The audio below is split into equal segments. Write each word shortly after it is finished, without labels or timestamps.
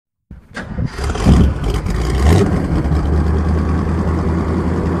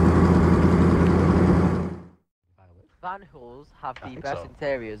van hulls have the best so.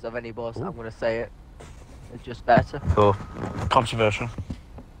 interiors of any bus. I'm gonna say it. It's just better. Cool. Controversial.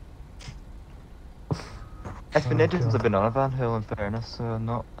 Expeditions have been on a van hill in fairness, so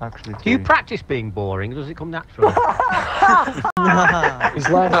not actually. Do you practice being boring? Or does it come naturally? He's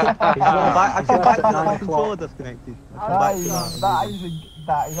like, I come back to my controller disconnected. That is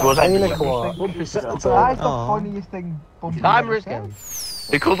Was I Bumpy that is the Oh. funniest thing Bumpy Time ever risk. said.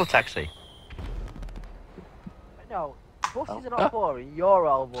 We called a taxi. No, buses are not boring. You're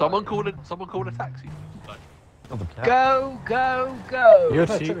all boring. Someone called a taxi. Go, go, go! You're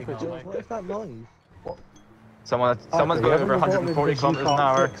What cheating. is that noise? Someone's Okay, going over everyone 140 thought kilometers an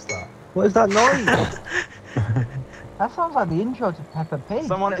hour. fix that. What is that noise? That sounds like the intro to Peppa Pig.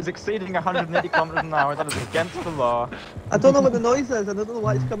 Someone is exceeding 180 kilometers an hour. That is against the law. I don't know what the noise is, and I don't know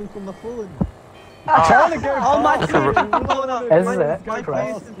why it's coming from my phone. Trying to go Oh, my face has been blown up. Is My it? face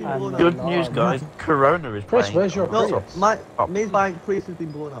has been blown up. Good news, guys. Corona is Chris, playing. where's your No, Chris? my Maze Bank face has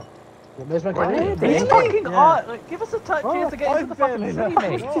been blown up. What, Maze Bank? He's fucking Yeah. hot! Like, give us a chance to get into the fucking city,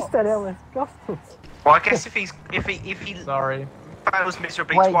 mate. Well, I guess if he Sorry. fails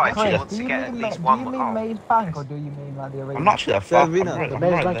miserably Wait, twice, he Chris, wants do to you get at mean least do one you more mean goal. Maze Bank or do you mean like the arena? I'm not sure that far. arena. The I'm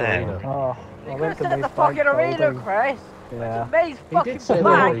Maze right Bank there. Arena. You Oh, I could went have to said the Maze fucking Bank arena, building. Chris. Yeah. It's Maze He fucking did say the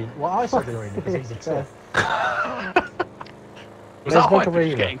Bank. arena. Well, I said the arena because he's a tip. Was that Maze Bank hype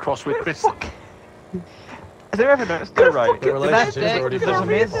Arena. getting cross with Chris? Has there ever noticed? They're right. The relationship's already There's a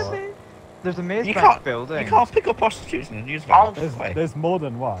maze. been There's a maze You bank can't- building. You can't pick up prostitutes in a news van. There's more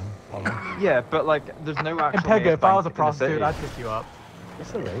than one. Yeah, but like, there's no actual. Peggy, maze if I was a bank in the city. prostitute, I'd pick you up.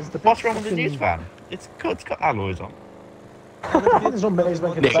 Yes, there is. The What's wrong with the news van? It's good. It's got alloys on. There's no Maze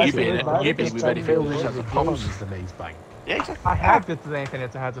Bank in the Nick, you've city. been in- you've been with many films as a Pose is the Maze Bank. Yeah, exactly. I have been to the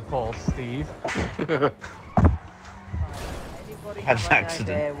internet to have to false, Steve. Anybody Had have an any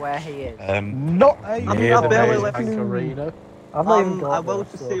accident. idea where he is? Not a. I'm Near the barely Maze left. Bank Arena. I've not even I got will there,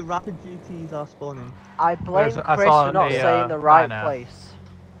 just so- say rapid GTs are spawning. I blame There's- I Chris saw for not the, saying the right banner. place.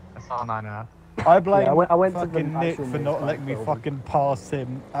 I saw 9 I blame Yeah, I went to the fucking Nick actual for Maze not Bank letting me building. fucking pass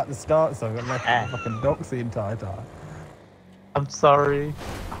him at the start, so I got left fucking docs the entire time. I'm sorry.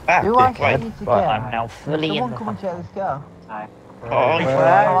 Ah, Do I Dick, wait. need to But get? I'm now fully in Someone the come and check this car. Oh, Where Oh, is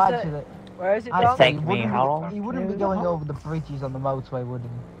it? actually, Where is it, actually, Dom? Take he me wouldn't how be- long? He wouldn't be going over the bridges on the motorway, would he?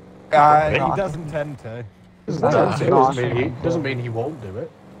 He No, doesn't tend to. Doesn't mean he won't do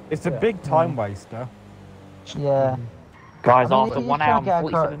it. It's a big time waster. Yeah. Guys, I mean, after if you 1 just hour and check out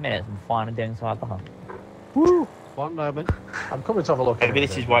 47 minutes, I'm finally doing inside the hunt. Woo! One moment. I'm coming to have a look. Maybe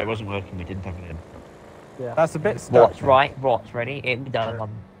this is why it wasn't working. We didn't have it in. That's a bit stuck. Watch right, watch ready. It'll be done on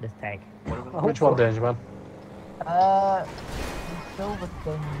this tag. Which one, Danger Man? The silver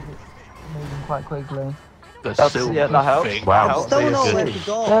thing is moving quite quickly. The That's, silver yeah, that helps. thing. Wow. Helps. Still not where to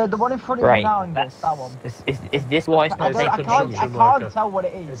go. The one in front of Right. you now, and That's, that one. is this why it's I, not don't, I, taking can't, I construction can't worker. tell what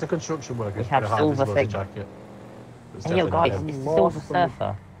it is. It's a construction worker. We have behind silver his leather thing. jacket. It's Hey, yo, definitely guys, not him. it's the Silver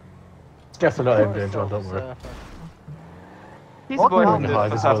Surfer. It's definitely not him, Danger Man, don't worry. He's What avoiding kind the of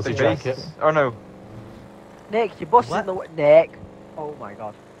hide his fantastic leather beasts. jacket? Or no, Nick, your bus is in the way. Nick. Oh my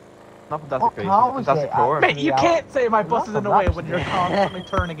god. not What fantastic beasts. car was Fantastic it? Four. Mate, you can't say my bus That's is in the a way rap when you're shit. constantly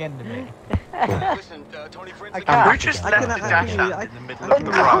turning into me. Listen, Tony I And can't. we just I left can the dash actually, out I in the middle can of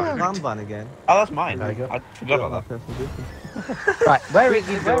the have road. a ram van again. Oh, that's mine. There you go. I forgot about that. Right, where is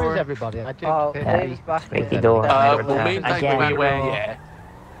everybody? I do Oh, Yeah. Dave's back Squeaky here. door. Well, me and Again. Tank where, yeah.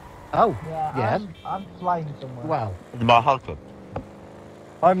 Oh, Yeah, Yeah. I'm flying somewhere. well. The Mahal Club.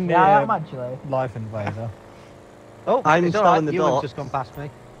 I'm near Yeah, I am actually. Life Invader. Oh, I'm it's still alright, in the you have dock. just gone past me.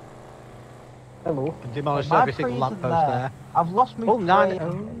 Hello. And demolished My every single freezer's lamppost there. there. I've lost my Oh, nine-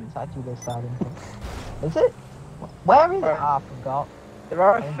 frame. It's actually this side. Isn't it? Is it? Where is it? Ah, I forgot. There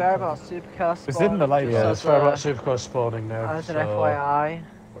are a fair amount of supercars. It's in the lake. Yeah, so it's very much Supercar spawning now. As an so- FYI.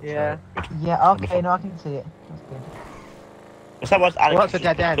 Yeah. Yeah, okay, no, I can see it. That's good. Was that was Alex Well, that's a was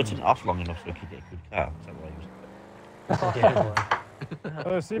dead end. putting it off long enough so we could get a good car? Is that why he was...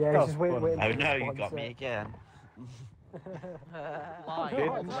 Oh, Supercar spawn. Oh no, you got me again.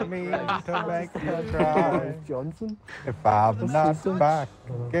 Didn't mean to make you cry. Johnson. If I'm not back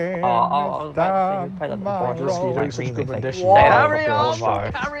again, Oh, I was about to say, we played that my before. Just role. doing such good rendition. What? Carry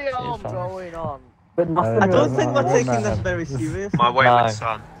Carry on going on. I don't think we're taking this very serious. My wayward no.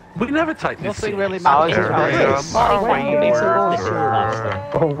 son. We never take this Nothing really seriously. matters.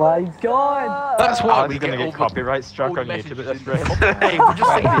 Oh my god! That's why I'm we gonna get all get copyright struck on YouTube at this rate. Hey, we're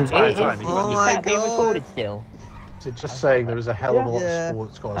just saying the entire time. Oh my Being god. recorded still. So just saying there is a hell of a lot Yeah. of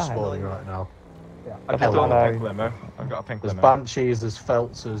sports cars spawning right now. I've just got a pink limo. I've got a pink There's limo. Banshees, there's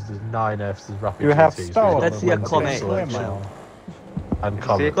Feltzers, there's 9Fs, there's Rapid You have GTs. stolen. Let's see a There's Connect. selection. And See,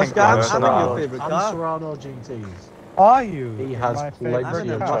 Comet. pink Because I'm limo, your so favourite And car. Serrano GTs. Are you? He has My plenty favourite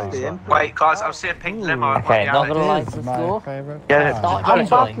of car. choice. Wait, guys, I see a pink limo. Okay, not gonna lie. It is Let's my go. favourite Yeah, car. Start I'm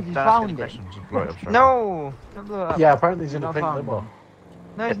back Actually, if you don't ask any found it. questions. Right, I'm sorry. No! Don't blow up. Yeah, apparently he's in a Not pink found limo. one.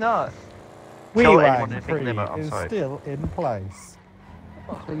 No, he's not. Kill anyone WeWang in a pink 3 limo, I'm is sorry. still in place.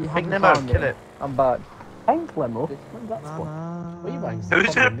 So you Pink haven't limo, found kill it. I'm back. Pink limo. That's what. WeWang's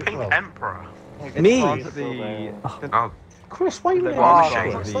Who's in a fucking pink well. emperor? Me! Oh, Chris, why are you in Wow. a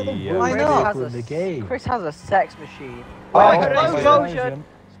shade? It's like the Why worst not? vehicle in the game. Chris has a sex machine. Oh, Explosion!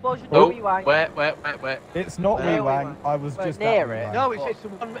 Explosion, oh, WeWang. where? It's not Where WeWang. I was Wait, just near at it. WeWang.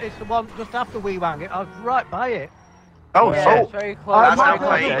 No, it's the one just after WeWang. I was right by it. Oh, Yeah, so it's very close. That's mine's not gone.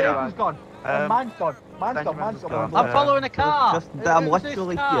 crazy. Mine's gone. Mine's gone. Mine's thank gone. you, Mine's Mrs. gone. Gone. I'm following a car. Just I'm Who's this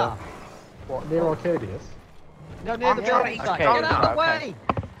literally car? here. What, near Arcadius? No, near the building site. Okay. Get out of the way!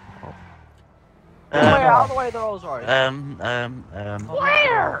 Out of the way, the Rolls Royce.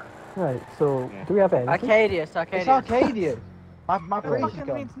 Where? Right, so, do we have any? Arcadius. It's Arcadius. My priest is fucking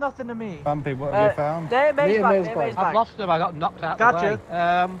gone. means nothing to me. Bumpy, what have you found? Near Maze Maze back, back. near Maze I've back. lost him. I got knocked out Gotcha. the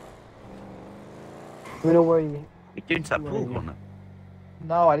way. We know where you... You're doing that pool, wasn't it?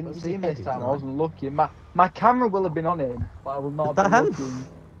 No, I didn't Was see he him this headed time. I now? wasn't looking. My camera will have been on him, but I will not Is that have him? been looking.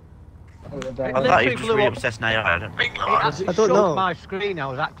 I Literally thought he was just blew really up. obsessed now. I don't It actually I don't shut know. my screen. I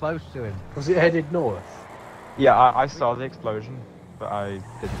was that close to him. Was it headed north? Yeah, I saw the explosion, but I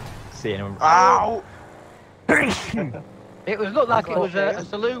didn't see anyone. Ow! It was looked like it was a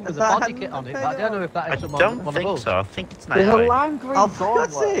saloon with a body kit on it, but I don't know if that I is someone. don't one think of us. so. I think it's There's a night. lime green Oh, for door.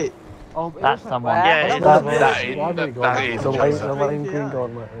 God's sake! Oh, it That's looks like- someone. Yeah, Well, it that's- is. That is The Jason. lime green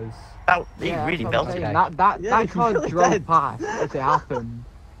gauntlet is... That, he Yeah, really that's what I'm belted saying. it. That Yeah, car he really drove did. past as it happened.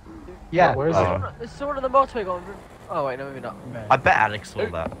 Yeah. Where is Oh. There's someone on the motorway going... Oh wait, no, maybe not. I bet Alex saw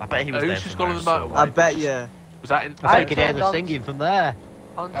that. I bet he was Who's there. just somewhere gone on and the saw motorway? I it. bet you. Was that in? I could hear turned the on- singing from there.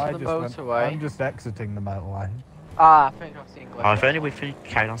 Onto I the just went, motorway. I'm just exiting the motorway. Ah, I think I've seen Oh, if only we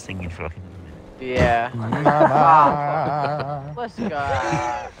carried on singing for like another minute. Yeah. Mama. Let's go.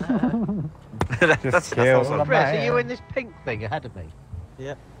 Just That's kill awesome. the Chris, are you man. in this pink thing ahead of me?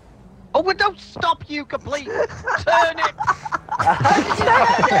 Yeah. Oh, well, don't stop, you complete! Turn it!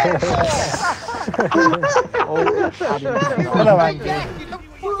 Hello, Andy. Yes, you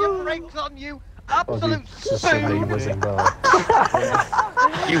don't put your brakes on, you Oh, absolute just said he spoon! was involved.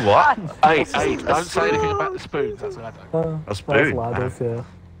 You what? Hey, don't say anything about the spoons. That's what I don't. A spoon. yeah.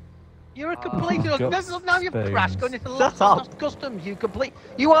 You're a complete... got now you're spoons. crash going into Shut lost up. customs, you complete...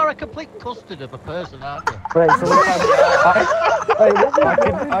 You are a complete custard of a person, aren't you? Right, so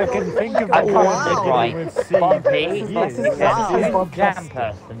I can think of I a promise one it, that right. we've Bumpy, seen. this is jam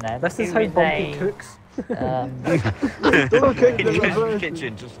person then. This is Who how is Bumpy a, cooks. Don't cook In the the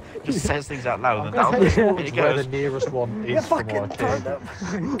kitchen, just says things out loud and I'm then guessing it it's where the goes. nearest one is from Arcadia. I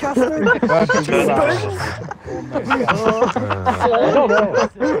don't know.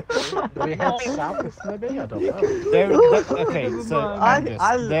 Do we head south maybe? I don't know. Okay, so I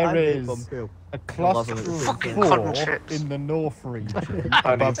Angus, there is Bumpy. a cluster Fucking of cotton 4 chips. in the north region.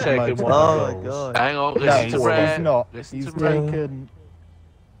 And above he's the taken motorway. one Oh of my those. god. Hang on, No, listen to he's Red. not. Listen He's to Red. taken.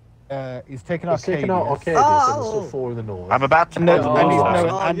 He's taken He's taken out Arcadia. Arcadia, so there's Oh. still 4 in the north. I'm about to No, put and he's, the no,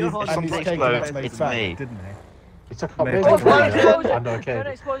 balls on. and you're he's, holding and he's something taken explodes, out Maze it's back, me. didn't he? He took out Maybe. Maze Oh, Back explosion. and Turn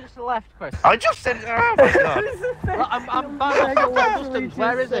Arcadia. explosion to the left, Chris. I just said. Oh my god. Well, I'm back on customs.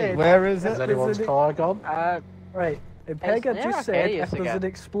 Where is he? Where is Is it? anyone's car gone? Right. Pega It's just said Arcadius if there's again. an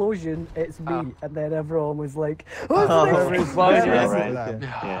explosion, it's me, Ah. and then everyone was like, Oh, "Oh, Where it's is an where explosion!" is it then?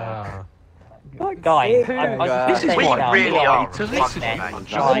 Ah. Guys, Who- I God. just This is saying what now, really you are are to a listen fuckhead.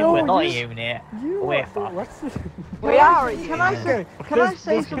 to. Right, No, we're not a you- unit. You We're are- fucked. listen. We are. Can I say There's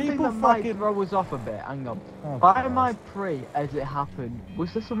something people that might fucking- throw us off a bit? Hang on. Oh, By God. my pre, as it happened,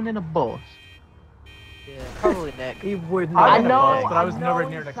 was there someone in a bus? Yeah, probably Nick. He would I not. know, but I was nowhere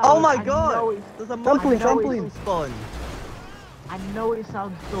near the Oh my I know god! it's- There's a Trampoline, trampoline trampoline. spawn. I know it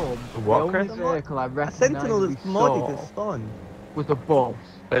sounds dumb. What, the only Chris? vehicle I A recognized sentinel is we modded saw to spawn. was a bus.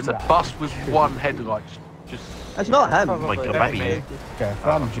 There's a bus with one headlight. Just It's not him. Oh my god, Probably. maybe. Okay, if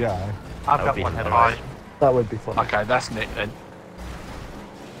I'm Joe. I've That would got be one hilarious. headlight. That would be fun. Okay, that's Nick then.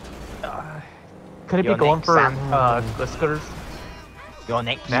 Could it You're be going next, for Sam. whiskers? You're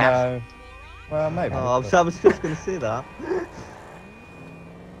next. No. Well, maybe. Oh, but- I was just gonna say that.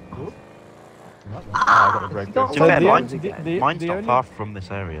 I got a break. got To be So fair, the- mine's, the mine's not only- far from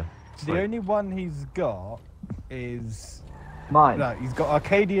this area. It's The like- only one he's got is Mine. no. He's got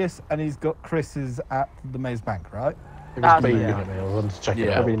Arcadius and he's got Chris's at the Maze Bank, right? It was me, yeah. I was to check it Yeah.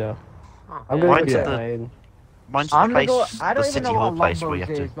 out. Probably no. I'm Yeah. going Mine's to at check the- mine. Mine's the I'm gonna place, go. I the don't even city know hall what place where you Lambos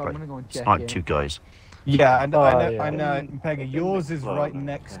have to is, but I'm like, gonna go and check snipe it. 2 guys. Yeah, I know, Oh, I know, yeah. I know, Peggy, yours is right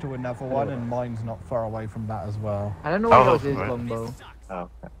next to another one, and mine's not far away from that as well. I don't know what Oh, yours is, right. Lumbo. Oh,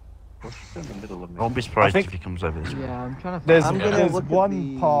 okay. Well, she's in the middle of me. I won't be surprised think- if he comes over this way. Yeah, I'm trying to There's, find I'm gonna there's look at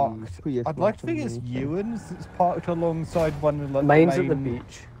one the parked. Prius I'd like to one think it's from the- Ewan's that's parked alongside one of like, Mine's the at the main...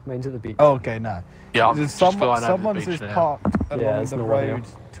 beach. Mine's at the beach. Oh, okay, no. Yeah, I'm There's just flying over the someone's beach is now. parked along there's the no one here. road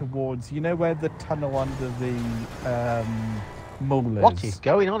towards, you know where the tunnel under the mall is? What is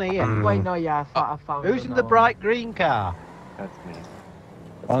going on here? Wait, no, yeah, I found Who's in the another bright green car? That's me.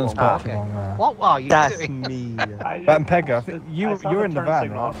 One's Oh, parked okay. along there. What are you That's doing? me. But Peggy, I think I saw you're in the turn van,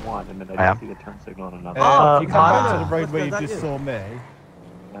 signal right? on one, and then I I am. didn't see the turn signal on another. If you come back to wow. the road where you That's just you. saw me,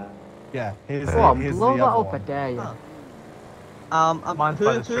 yeah, here's, Go on, here's blow the that other up, I one. dare you. Mine's by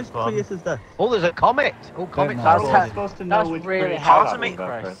the whose strip club. Prius is this? Oh, there's a comet. Oh, comets know. are That's all- how- Supposed to know That's which really Prius hard I'm to make, talking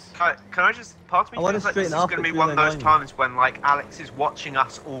about, Chris. Can I just, part of me I wanna feels like this is straighten up, going to be it's one of really those annoying. times when like Alex is watching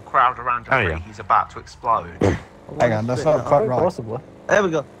us all crowd around a Oh, tree, yeah. he's about to explode. Hang on, that's not quite right. Possibly. There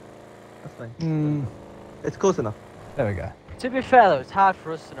we go. That's fine. Mm, It's close enough. there we go. To be fair though, it's hard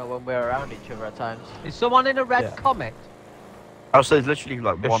for us to know when we're around each other at times. Is someone in a red Yeah. comet? Oh, so there's literally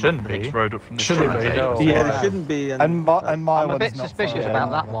like There one shouldn't next be. road up from the Shouldn't street. be, no. Yeah. Well, it shouldn't be. And my I'm one's a bit not suspicious far about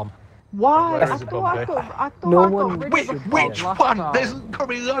away. that one. Why? Where I is it, thought I Bumpy? got No rid one of Which the pod last one? time. There's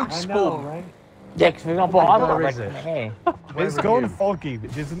probably loads spawn. Yeah, because we've not bought Where ammo is right it? here. It's gone foggy,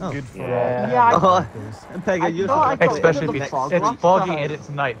 which isn't Oh. good for Yeah, I- Oh, and Peggy, I you're thought I got rid Especially of if the it's, fog it's last foggy time. and it's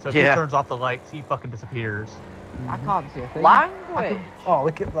night, so if Yeah. he turns off the lights, he fucking disappears. I can't see a thing. Language! Oh,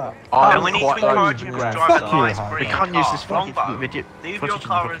 look at that. And we need to quite encourage him loads to of drive Fuck a you, nice Harry. We green can't use car. this fucking Longbow, video leave footage your in the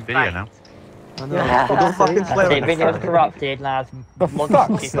car fucking as video bait. now. I know. Well, don't fucking swear The at me. video's corrupted, lads. For Launch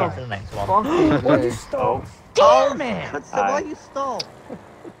fuck's it sake. to the next one. Fucking way. Oh, Damn it! that's why you stop.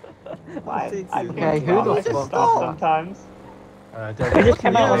 Okay, who the fuck? Sometimes. We just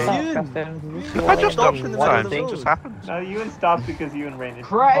came out with Yeah. that. I just stopped in in the the middle time, of the thing road. just happens. No, you stopped because you and Rain.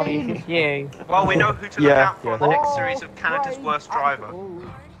 Crane! You. Well, we know who to look Yeah, out for yeah. in the next series of Canada's worst driver.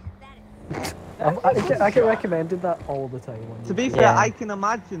 I get recommended that all the time. To be fair, Yeah. I can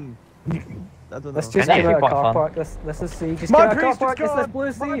imagine. I don't know. Let's just That's get out of quite car fun. park. This is C. Just My get out of car priest park. is It's this gone. blue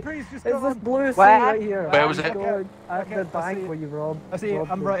My C. priest is It's this gone. blue C Where? right here. Where was Just it? go at Okay, the I bank see it. where you rob. I see it. rob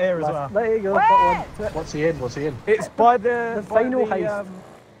I'm the right here as left- well. There you go. That one. What's he in? What's he in? It's by the The final by the, heist.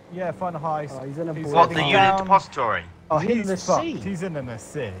 Yeah, final heist. Oh, he's in a He's blue. What, the heading unit down- depository? Oh, He's in he's the fucked. sea. He's in the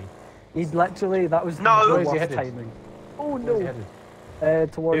sea. He's literally that was No. the Where's he worst headed? timing. Oh Where's he no.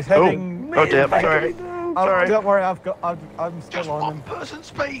 headed? Towards. He's heading. Oh dear, sorry. Oh, Sorry. don't worry, I'm still Just on one him. person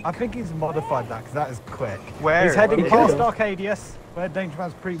speak. I think he's modified that because that is quick. Where? He's heading Where? past Arcadius, where Danger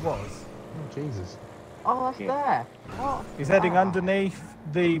Man's pre was. Oh, Jesus. Oh, that's there. What? He's heading underneath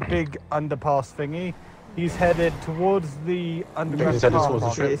the big underpass thingy. He's headed towards the underground He's headed car towards the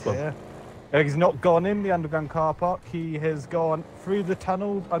park. strip club. Yeah. He's not gone in the underground car park. He has gone through the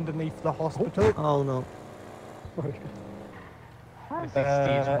tunnel underneath the hospital. Oh no.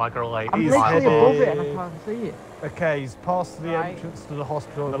 Steve's microlight. I'm He's literally above it and I headed- can't see it. Okay, he's past the Right. entrance to the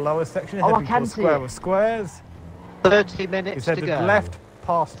hospital in the lower section. Oh, I Heading can towards see Square it. with Squares. 30 minutes He's to headed go. left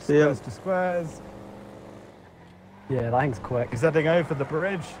past See ya. Squares to Squares. Yeah, that thing's quick. He's heading over the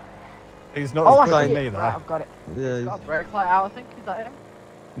bridge. He's not Oh, I as quick see as me it. though. Right, I've got it. Yeah. Got a brake light out, I think. Is that him?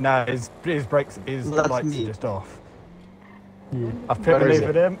 No, his brakes, his That's lights me. are just off. Yeah. I've Where pit is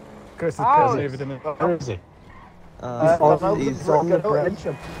maneuvered him. Chris has Oh, pit it's- maneuvered him as Where well. is he? He's on the bridge.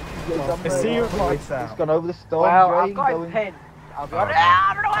 Is see your lights He's out? gone over the storm Well, drain. I've got him going... pinned. I'll be Oh, honest. no.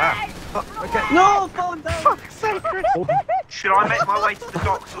 Out of the way! Okay. No, phone down. Should I make my way to the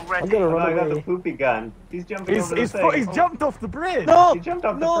docks already? I'm gonna run away. poopy gun. He's jumping He's jumped off the bridge. No, jumped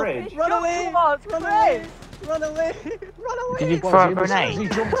off the bridge. Run away! Run away! Run away! Run away! Did you What, throw is a he grenade? he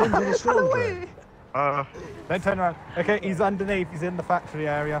jumped into the storm drain. Don't turn around. Okay, he's underneath. He's in the factory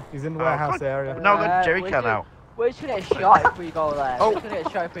area. He's in the warehouse God. area. No, got jerry we can should- out. We're just gonna get shot if we go there. We're just gonna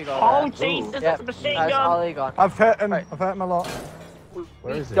get shot if we go there. Oh, Jesus, Yep, that's a machine that's gun. all he got. I've hurt him. Right. I've hurt him a lot.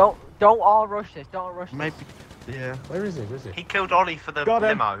 Where is he? Don't all rush this. Don't rush this. Maybe, yeah. Where is he? Where is he? He killed Ollie for the Got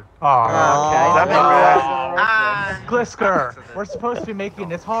him. limo. Oh, Okay. That makes sense. And... Glisker, we're supposed to be making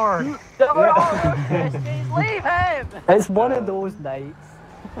this hard. Don't rush this. Please leave him. It's one of those nights.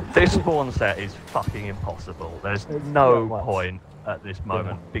 This spawn set is fucking impossible. There's It's no not much. point at this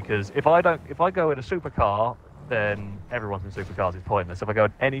moment because if I go in a supercar, then everyone's in supercars is pointless. If I go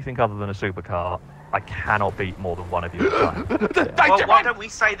in anything other than a supercar, I cannot beat more than one of you at a time. Well, why don't we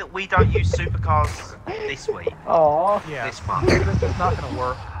say that we don't use supercars this week? Oh. Yeah, This month. this is not gonna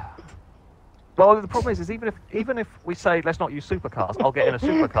work. Well, the problem is even if we say let's not use supercars, I'll get in a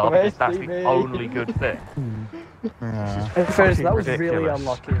supercar because that's the only good thing. At first, that was really ridiculous.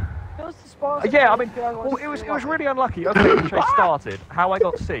 unlucky. Yeah, I mean, well, it was really unlucky. Okay, the chase started. How I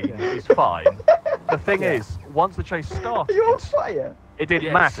got seen is fine. The thing is, once the chase started, You're on fire. it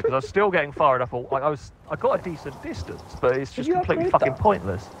didn't matter because I was still getting far enough. Like I got a decent distance, but it's just completely fucking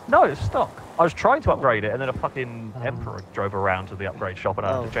pointless. No, it's stuck. I was trying to upgrade it, and then a fucking emperor drove around to the upgrade shop, and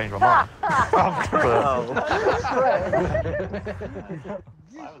I had to change my mind. I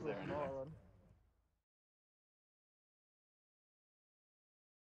was there.